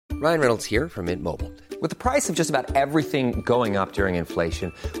Ryan Reynolds here from Mint Mobile. With the price of just about everything going up during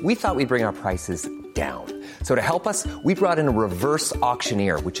inflation, we thought we'd bring our prices down. So to help us, we brought in a reverse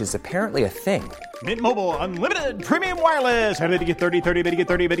auctioneer, which is apparently a thing. Mint Mobile Unlimited Premium Wireless. How to get 30, 30, bit to get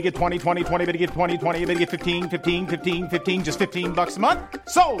 30, bit to get 20, 20, 20, bit to get 20, 20, bit to get 15, 15, 15, 15, just $15 a month?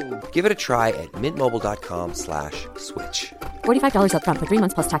 Sold! Give it a try at mintmobile.com/switch. $45 up front for 3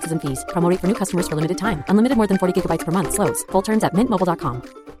 months plus taxes and fees. Promo rate for new customers for limited time. Unlimited more than 40 gigabytes per month. Slows full terms at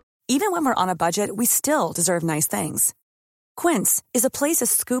mintmobile.com. Even when we're on a budget, we still deserve nice things. Quince is a place to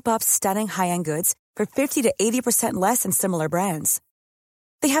scoop up stunning high-end goods for 50 to 80% less than similar brands.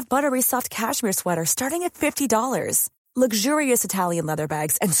 They have buttery soft cashmere sweaters starting at $50, luxurious Italian leather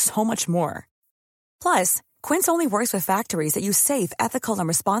bags, and so much more. Plus, Quince only works with factories that use safe, ethical, and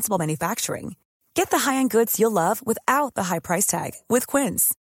responsible manufacturing. Get the high-end goods you'll love without the high price tag with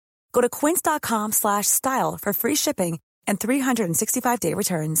Quince. Go to quince.com/style for free shipping and 365-day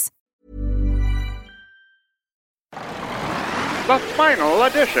returns. The final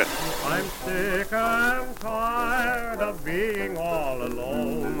edition. I'm sick and tired of being all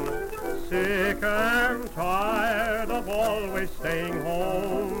alone. Sick and tired of always staying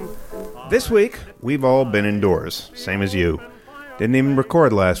home. This week, we've all been indoors, same as you. Didn't even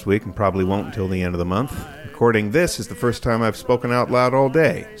record last week and probably won't until the end of the month. Recording this is the first time I've spoken out loud all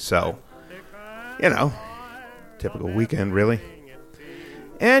day, so, typical weekend, really.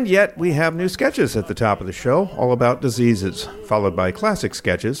 And yet, we have new sketches at the top of the show, all about diseases, followed by classic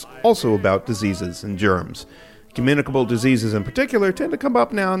sketches, also about diseases and germs. Communicable diseases in particular tend to come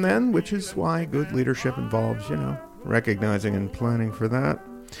up now and then, which is why good leadership involves, recognizing and planning for that.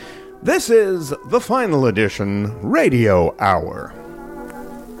 This is the Final Edition Radio Hour.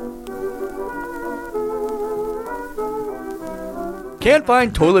 Can't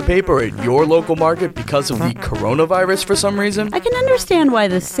find toilet paper at your local market because of the coronavirus for some reason? I can understand why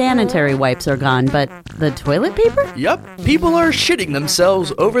the sanitary wipes are gone, but the toilet paper? Yep, people are shitting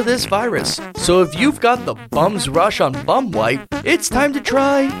themselves over this virus. So if you've got the bum's rush on bum wipe, it's time to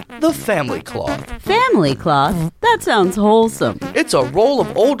try the Family Cloth. Family Cloth? That sounds wholesome. It's a roll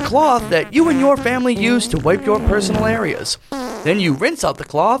of old cloth that you and your family use to wipe your personal areas. Then you rinse out the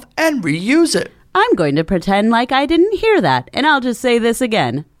cloth and reuse it. I'm going to pretend like I didn't hear that, and I'll just say this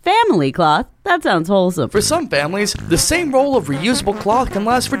again. Family cloth? That sounds wholesome. For some families, the same roll of reusable cloth can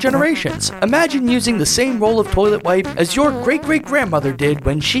last for generations. Imagine using the same roll of toilet wipe as your great-great-grandmother did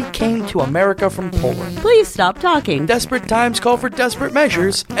when she came to America from Poland. Please stop talking. Desperate times call for desperate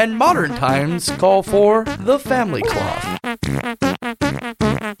measures, and modern times call for the family cloth.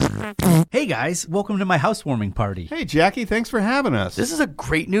 Hey guys, welcome to my housewarming party. Hey Jackie, thanks for having us. This is a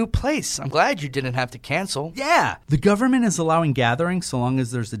great new place. I'm glad you didn't have to cancel. Yeah, the government is allowing gatherings so long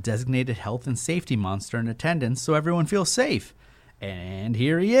as there's a designated health and safety monster in attendance so everyone feels safe. And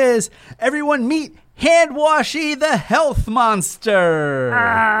here he is. Everyone meet Handwashy the health monster.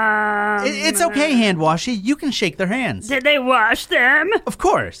 It's okay, Handwashy. You can shake their hands. Did they wash them? Of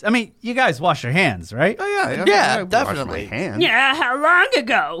course. I mean, you guys wash your hands, right? Oh, yeah, definitely. Wash my hands. Yeah, how long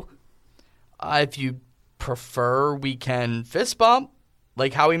ago? If you prefer, we can fist bump,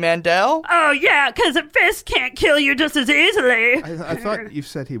 like Howie Mandel. Oh, yeah, because a fist can't kill you just as easily. I thought you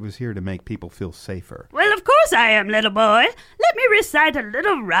said he was here to make people feel safer. Well, of course I am, little boy. Let me recite a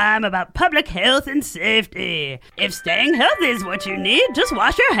little rhyme about public health and safety. If staying healthy is what you need, just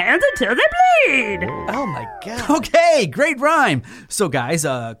wash your hands until they bleed. Oh, my God. Okay, great rhyme. So, guys,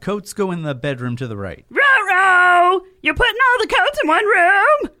 coats go in the bedroom to the right. Ruh-roh! You're putting all the coats in one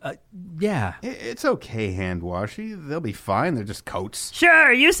room? Yeah. It's okay, Handwashy. They'll be fine. They're just coats.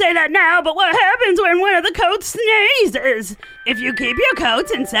 Sure, you say that now, but what happens when one of the coats sneezes? If you keep your coats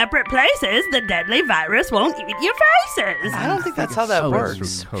in separate places, the deadly virus won't eat your faces. I don't think that's how that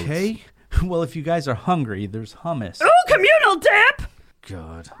works. Okay. Well, if you guys are hungry, there's hummus. Ooh, communal dip!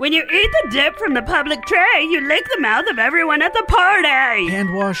 God. When you eat the dip from the public tray, you lick the mouth of everyone at the party.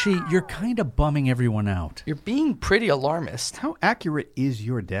 Handwashy, you're kind of bumming everyone out. You're being pretty alarmist. How accurate is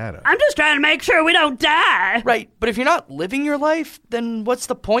your data? I'm just trying to make sure we don't die. Right, but if you're not living your life, then what's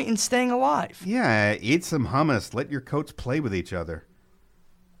the point in staying alive? Yeah, eat some hummus. Let your coats play with each other.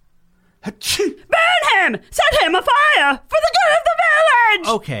 Burn him! Set him afire! For the good of the village!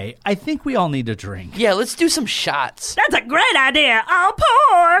 Okay, I think we all need a drink. Yeah, let's do some shots. That's a great idea. I'll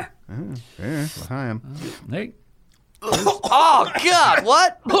pour. Fair. L'chaim. Hey. Oh, God,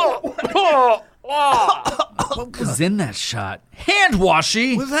 what? What was in that shot?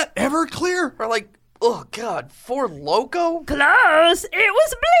 Handwashy! Was that ever clear? Or like Oh, God, Four Loko? Close. It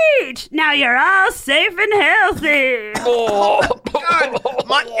was bleach. Now you're all safe and healthy. Oh, God,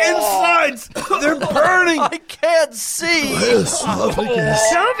 my insides! They're burning! I can't see.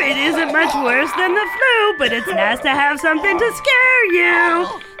 COVID isn't much worse than the flu, but it's nice to have something to scare you.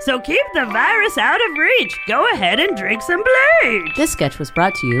 So keep the virus out of reach. Go ahead and drink some bleach. This sketch was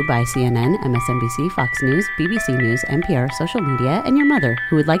brought to you by CNN, MSNBC, Fox News, BBC News, NPR, social media, and your mother,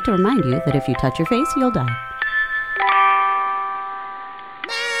 who would like to remind you that if you touch your face, you'll die.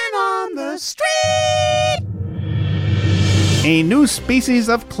 Man on the street! A new species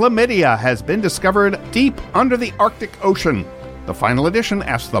of chlamydia has been discovered deep under the Arctic Ocean. The final edition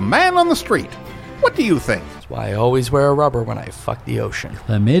asks the man on the street, what do you think? That's why I always wear a rubber when I fuck the ocean.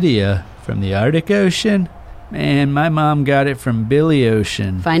 Chlamydia from the Arctic Ocean? Man, my mom got it from Billy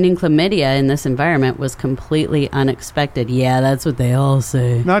Ocean. Finding chlamydia in this environment was completely unexpected. Yeah, that's what they all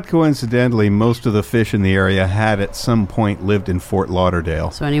say. Not coincidentally, most of the fish in the area had at some point lived in Fort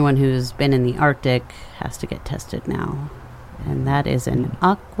Lauderdale. So anyone who's been in the Arctic has to get tested now. And that is an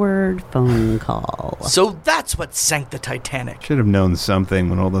awkward phone call. So that's what sank the Titanic. Should have known something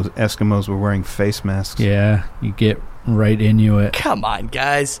when all those Eskimos were wearing face masks. Yeah, you get right into it. Come on,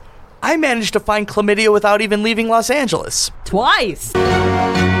 guys. I managed to find chlamydia without even leaving Los Angeles. Twice!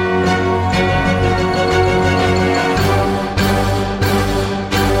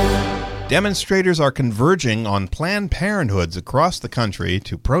 Demonstrators are converging on Planned Parenthoods across the country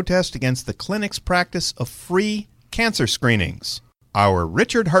to protest against the clinic's practice of free cancer screenings. Our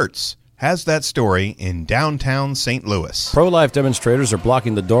Richard Hertz has that story in downtown St. Louis. Pro-life demonstrators are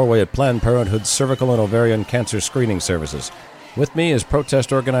blocking the doorway at Planned Parenthood's cervical and ovarian cancer screening services. With me is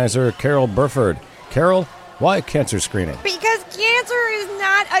protest organizer Carol Burford. Carol, why cancer screening? Because cancer is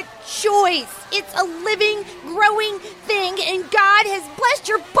not a choice. It's a living, growing thing, and God has blessed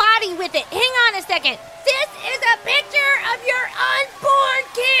your body with it. Hang on a second. This is a picture of your unborn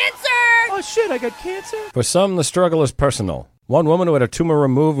cancer. Oh, shit, I got cancer? For some, the struggle is personal. One woman who had a tumor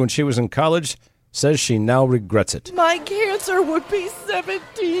removed when she was in college says she now regrets it. My cancer would be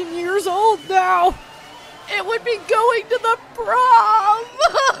 17 years old now. It would be going to the prom.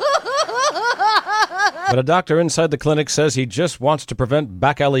 But a doctor inside the clinic says he just wants to prevent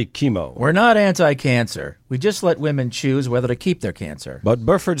back alley chemo. We're not anti-cancer. We just let women choose whether to keep their cancer. But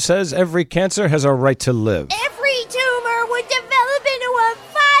Burford says every cancer has a right to live. Every tumor would develop into a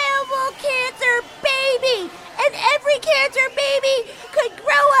viable cancer baby. And every cancer baby could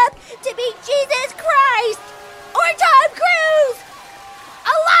grow up to be Jesus Christ or Tom Cruise.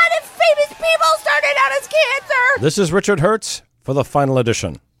 A lot of famous people started out as cancer. This is Richard Hertz for the final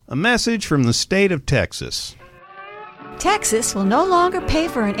edition. A message from the state of Texas. Texas will no longer pay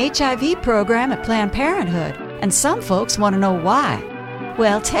for an HIV program at Planned Parenthood, and some folks want to know why.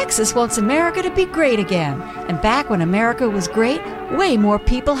 Well, Texas wants America to be great again, and back when America was great, way more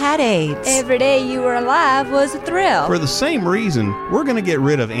people had AIDS. Every day you were alive was a thrill. For the same reason, we're going to get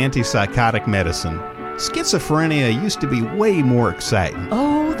rid of antipsychotic medicine. Schizophrenia used to be way more exciting.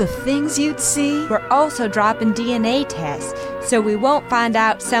 Oh, the things you'd see. We're also dropping DNA tests, so we won't find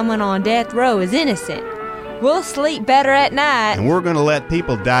out someone on death row is innocent. We'll sleep better at night. And we're going to let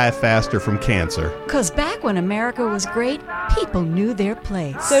people die faster from cancer. 'Cause back when America was great, people knew their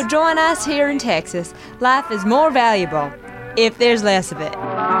place. So join us here in Texas. Life is more valuable if there's less of it.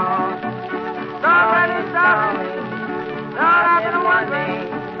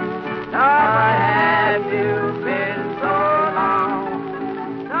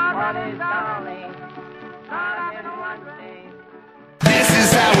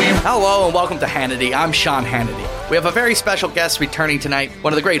 Hello and welcome to Hannity. I'm Sean Hannity. We have a very special guest returning tonight,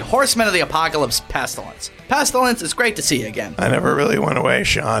 one of the great horsemen of the apocalypse, Pestilence. Pestilence, it's great to see you again. I never really went away,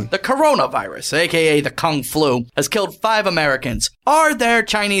 Sean. The coronavirus, aka the Kung Flu, has killed 5 Americans. Are there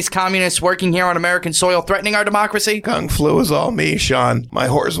Chinese communists working here on American soil threatening our democracy? Kung Flu is all me, Sean. My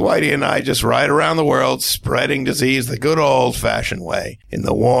horse Whitey and I just ride around the world spreading disease the good old-fashioned way. In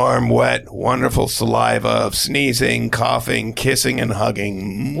the warm, wet, wonderful saliva of sneezing, coughing, kissing, and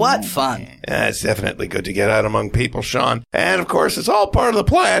hugging. What fun. Yeah, it's definitely good to get out among people, Sean. And, of course, it's all part of the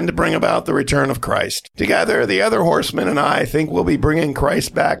plan to bring about the return of Christ. Together, the other horsemen and I think we'll be bringing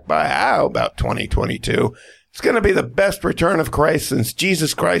Christ back by, about 2022. It's going to be the best return of Christ since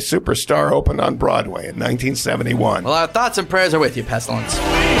Jesus Christ Superstar opened on Broadway in 1971. Well, our thoughts and prayers are with you, Pestilence.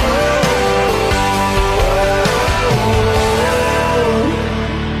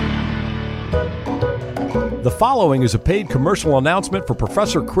 The following is a paid commercial announcement for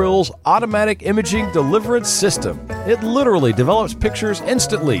Professor Krill's automatic imaging deliverance system. It literally develops pictures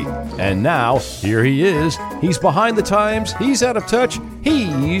instantly. And now, here he is. He's behind the times. He's out of touch.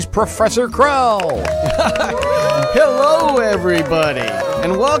 He's Professor Krill. Hello, everybody,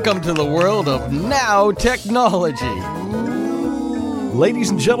 and welcome to the world of now technology. Ladies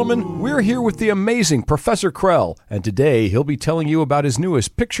and gentlemen, we're here with the amazing Professor Krill, and today he'll be telling you about his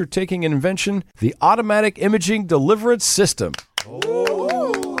newest picture-taking invention, the Automatic Imaging Deliverance System.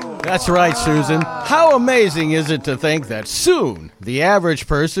 That's right, Susan. How amazing is it to think that soon the average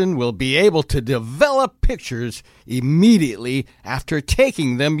person will be able to develop pictures immediately after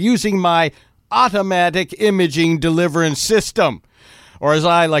taking them using my Automatic Imaging Deliverance System, or as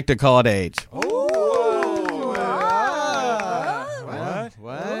I like to call it, AIDS.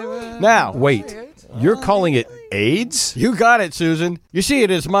 Now, wait, you're calling it AIDS? You got it, Susan. You see,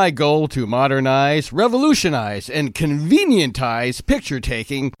 it is my goal to modernize, revolutionize, and convenientize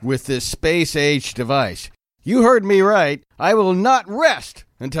picture-taking with this space-age device. You heard me right. I will not rest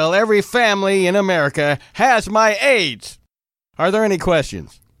until every family in America has my AIDS. Are there any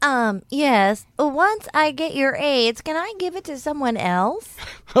questions? Yes. Once I get your AIDS, can I give it to someone else?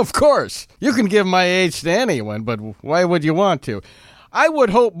 Of course. You can give my AIDS to anyone, but why would you want to? I would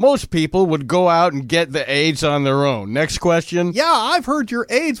hope most people would go out and get the AIDS on their own. Next question. Yeah, I've heard your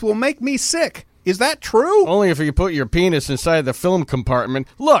AIDS will make me sick. Is that true? Only if you put your penis inside the film compartment.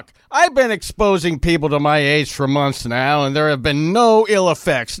 Look, I've been exposing people to my AIDS for months now, and there have been no ill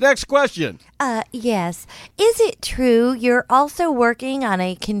effects. Next question. Yes. Is it true you're also working on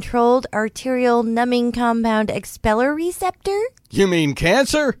a controlled arterial numbing compound expeller receptor? You mean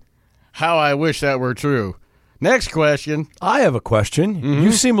cancer? How I wish that were true. Next question. I have a question.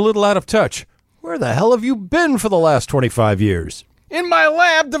 You seem a little out of touch. Where the hell have you been for the last 25 years? In my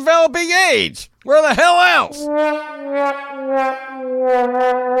lab developing AIDS. Where the hell else?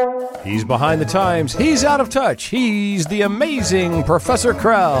 He's behind the times. He's out of touch. He's the amazing Professor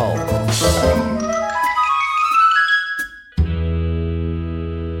Krill.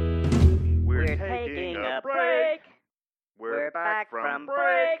 We're taking a break. We're back from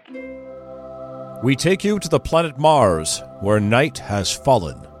break. We take you to the planet Mars, where night has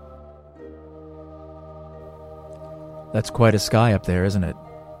fallen. That's quite a sky up there, isn't it?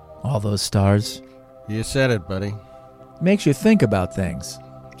 All those stars. You said it, buddy. Makes you think about things.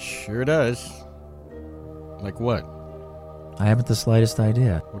 Sure does. Like what? I haven't the slightest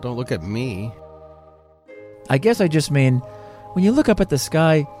idea. Well, don't look at me. I guess I just mean, when you look up at the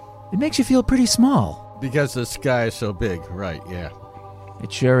sky, it makes you feel pretty small. Because the sky is so big, right, yeah.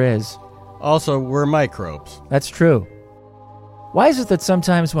 It sure is. Also, we're microbes. That's true. Why is it that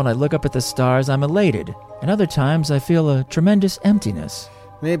sometimes when I look up at the stars, I'm elated, and other times I feel a tremendous emptiness?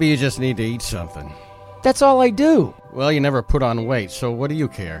 Maybe you just need to eat something. That's all I do. Well, you never put on weight, so what do you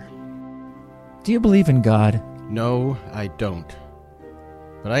care? Do you believe in God? No, I don't.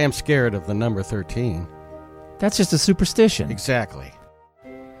 But I am scared of the number 13. That's just a superstition. Exactly.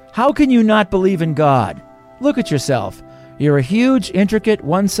 How can you not believe in God? Look at yourself. You're a huge, intricate,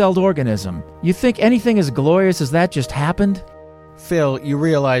 one-celled organism. You think anything as glorious as that just happened? Phil, you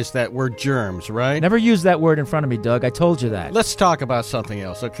realize that we're germs, right? Never use that word in front of me, Doug. I told you that. Let's talk about something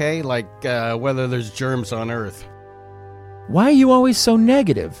else, okay? Like whether there's germs on Earth. Why are you always so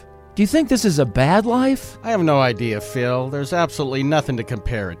negative? Do you think this is a bad life? I have no idea, Phil. There's absolutely nothing to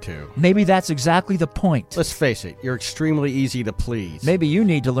compare it to. Maybe that's exactly the point. Let's face it, you're extremely easy to please. Maybe you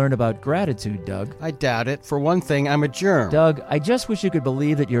need to learn about gratitude, Doug. I doubt it. For one thing, I'm a germ. Doug, I just wish you could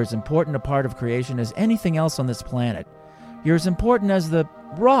believe that you're as important a part of creation as anything else on this planet. You're as important as the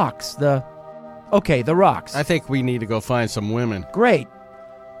rocks, the rocks. I think we need to go find some women. Great.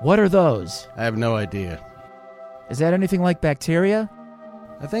 What are those? I have no idea. Is that anything like bacteria?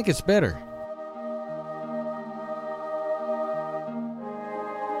 I think it's better.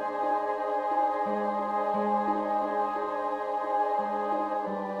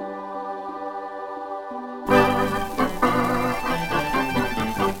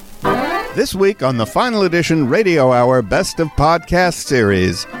 This week on the final edition Radio Hour Best of Podcast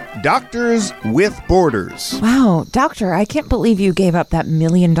series, Doctors with Borders. Wow, Doctor, I can't believe you gave up that $1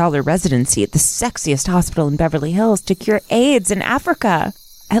 million residency at the sexiest hospital in Beverly Hills to cure AIDS in Africa.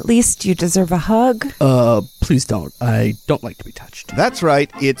 At least you deserve a hug. Please don't. I don't like to be touched. That's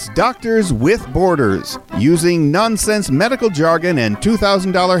right. It's Doctors with Borders, using nonsense medical jargon and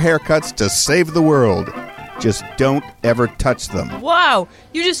 $2,000 haircuts to save the world. Just don't ever touch them. Wow,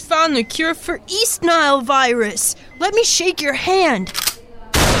 you just found the cure for East Nile virus. Let me shake your hand.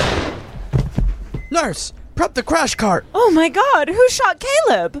 Nurse, prep the crash cart. Oh my God, who shot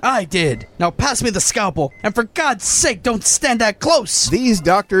Caleb? I did. Now pass me the scalpel, and for God's sake, don't stand that close. These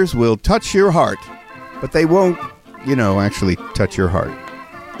doctors will touch your heart, but they won't, actually touch your heart.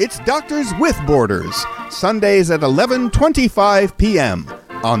 It's Doctors with Borders, Sundays at 11:25 p.m.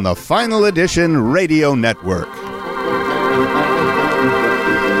 on the Final Edition Radio Network.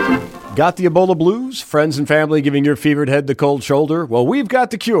 Got the Ebola blues? Friends and family giving your fevered head the cold shoulder? Well, we've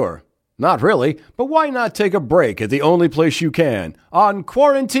got the cure. Not really, but why not take a break at the only place you can, on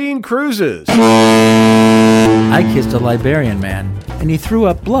Quarantine Cruises? I kissed a Liberian man, and he threw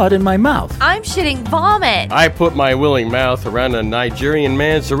up blood in my mouth. I'm shitting vomit. I put my willing mouth around a Nigerian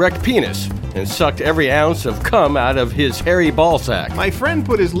man's erect penis and sucked every ounce of cum out of his hairy ballsack. My friend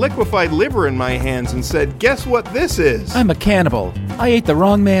put his liquefied liver in my hands and said, "Guess what this is?" I'm a cannibal. I ate the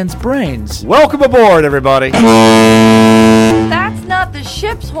wrong man's brains. Welcome aboard, everybody. That's not the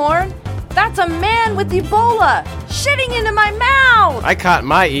ship's horn. That's a man with Ebola shitting into my mouth. I caught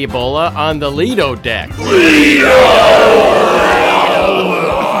my Ebola on the Lido deck.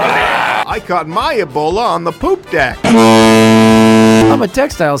 I caught my Ebola on the poop deck. I'm a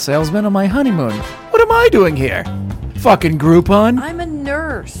textile salesman on my honeymoon. What am I doing here? Fucking Groupon? I'm a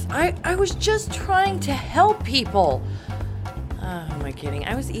nurse. I was just trying to help people. Who am I kidding?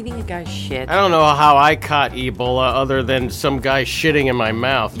 I was eating a guy's shit. I don't know how I caught Ebola other than some guy shitting in my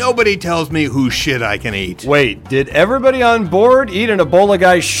mouth. Nobody tells me whose shit I can eat. Wait, did everybody on board eat an Ebola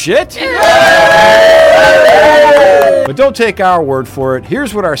guy's shit? But don't take our word for it.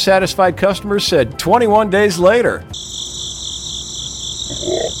 Here's what our satisfied customers said 21 days later.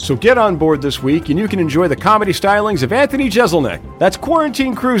 So get on board this week and you can enjoy the comedy stylings of Anthony Jeselnik. That's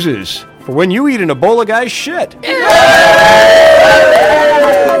Quarantine Cruises, for when you eat an Ebola guy's shit.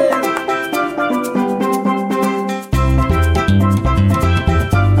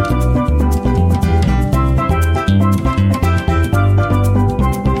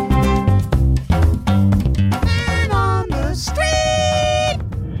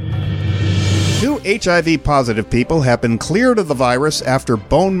 HIV-positive people have been cleared of the virus after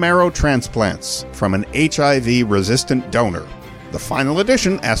bone marrow transplants from an HIV-resistant donor. The Final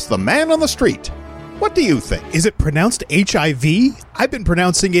Edition asks the man on the street, what do you think? Is it pronounced HIV? I've been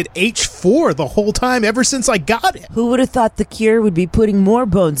pronouncing it H4 the whole time ever since I got it. Who would have thought the cure would be putting more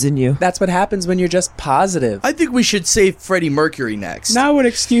bones in you? That's what happens when you're just positive. I think we should save Freddie Mercury next. Now what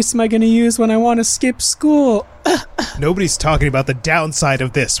excuse am I going to use when I want to skip school? Nobody's talking about the downside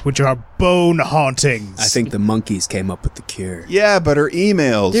of this, which are bone hauntings. I think the monkeys came up with the cure. Yeah, but her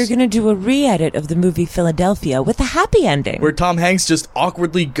emails. They're going to do a re-edit of the movie Philadelphia with a happy ending. Where Tom Hanks just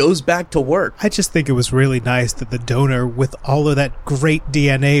awkwardly goes back to work. I just think it was really nice that the donor with all of that great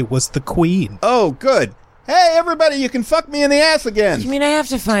DNA was the queen. Oh, good. Hey, everybody, you can fuck me in the ass again. You mean I have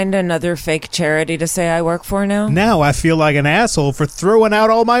to find another fake charity to say I work for now? Now I feel like an asshole for throwing out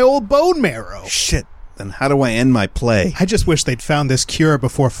all my old bone marrow. Shit. Then how do I end my play? I just wish they'd found this cure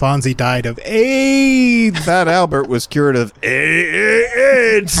before Fonzie died of AIDS. Fat Albert was cured of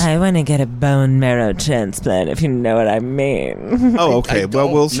AIDS. I want to get a bone marrow transplant, if you know what I mean. Oh, okay. Well,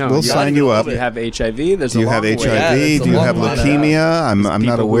 we'll sign you up. Do you have HIV? Do you have HIV? Do you have leukemia? I'm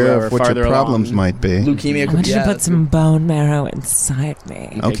not aware of what your problems might be. Leukemia. I want you to put some bone marrow inside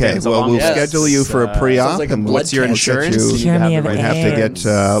me. Okay. Well, we'll schedule you for a pre-op. And what's your insurance? Cure me of might have to get.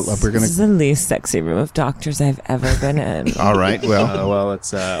 This is the least sexy room of doctors I've ever been in. All right. Well,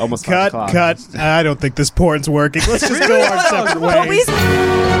 it's almost cut. I don't think this porn's working. Let's just go our separate ways.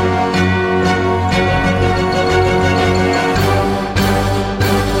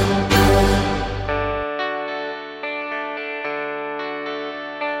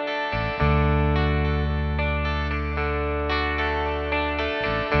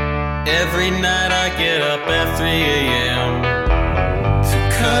 Every night I get up at 3 a.m.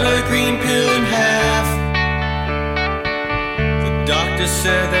 to cut a green pill in half. The doctor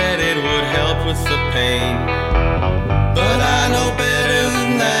said that it would help with the pain, but I know better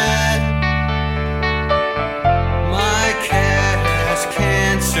than that. My cat has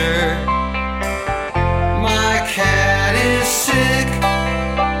cancer. My cat is sick.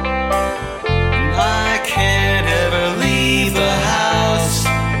 And I can't ever leave the house,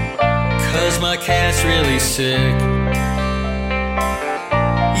 'cause my cat's really sick.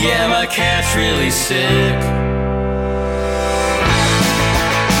 Yeah, my cat's really sick.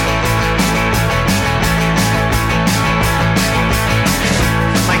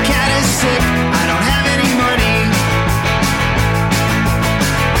 My cat is sick, I don't have any money.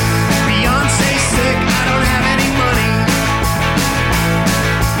 Beyonce's sick, I don't have any money.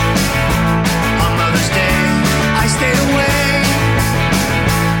 On Mother's Day, I stayed away.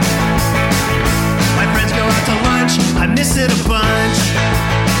 My friends go out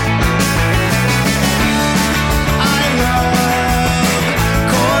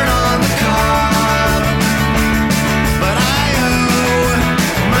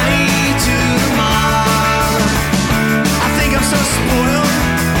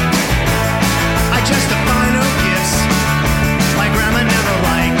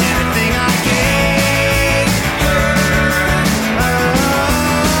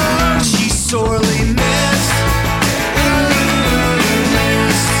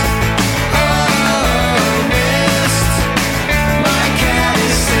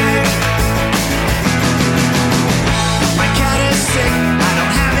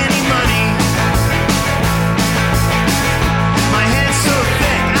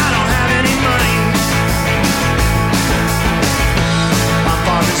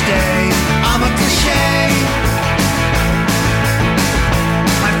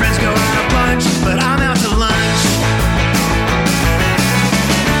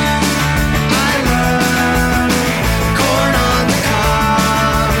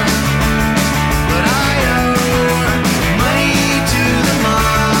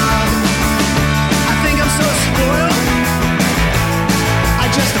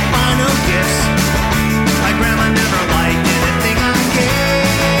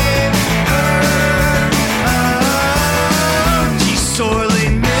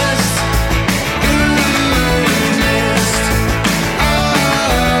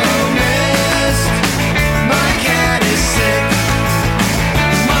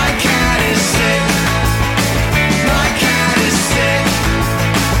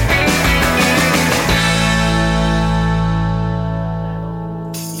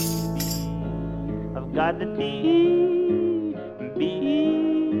got the TB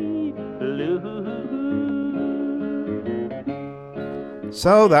blues.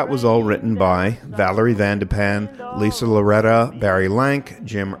 So that was all written by Valerie Vandepan, Lisa Loretta, Barry Lank,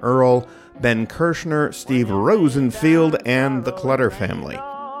 Jim Earl, Ben Kirshner, Steve Rosenfield, and the Clutter Family.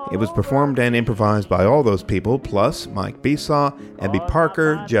 It was performed and improvised by all those people, plus Mike Besaw, Abby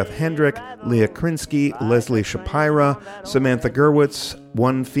Parker, Jeff Hendrick, Leah Krinsky, Leslie Shapira, Samantha Gerwitz,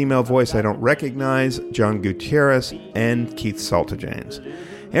 one female voice I don't recognize, John Gutierrez, and Keith Saltajanes.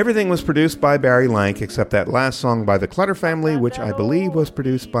 Everything was produced by Barry Lank except that last song by the Clutter Family, which I believe was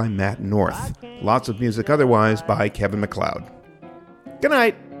produced by Matt North. Lots of music otherwise by Kevin MacLeod. Good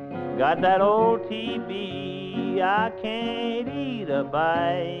night. Got that old TB, I can't eat a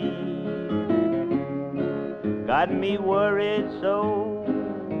bite. Got me worried so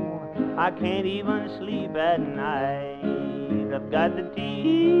I can't even sleep at night. I've got the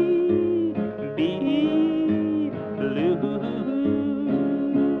TB blues.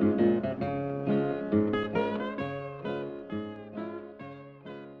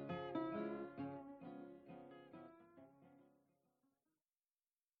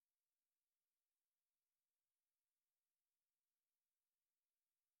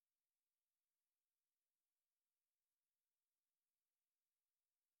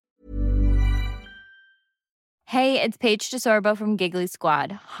 Hey, it's Paige DeSorbo from Giggly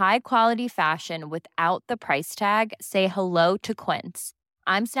Squad. High quality fashion without the price tag. Say hello to Quince.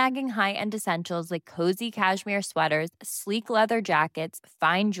 I'm snagging high-end essentials like cozy cashmere sweaters, sleek leather jackets,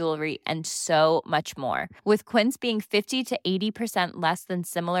 fine jewelry, and so much more. With Quince being 50 to 80% less than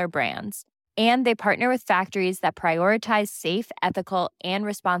similar brands. And they partner with factories that prioritize safe, ethical, and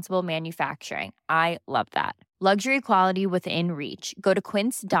responsible manufacturing. I love that. Luxury quality within reach. Go to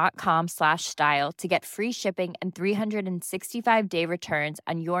quince.com/style to get free shipping and 365-day returns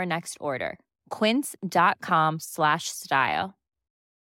on your next order. Quince.com/style.